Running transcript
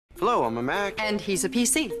Hello, I'm a Mac. And he's a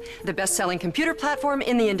PC, the best-selling computer platform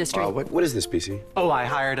in the industry. What is this PC? Oh, I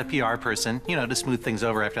hired a PR person, to smooth things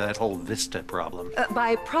over after that whole Vista problem.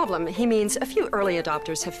 By problem, he means a few early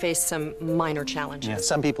adopters have faced some minor challenges. Yeah,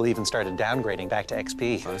 some people even started downgrading back to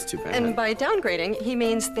XP. Oh, that's too bad. And by downgrading, he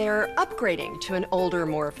means they're upgrading to an older,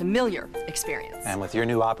 more familiar experience. And with your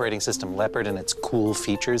new operating system, Leopard, and its cool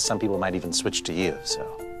features, some people might even switch to you,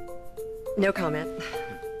 so. No comment.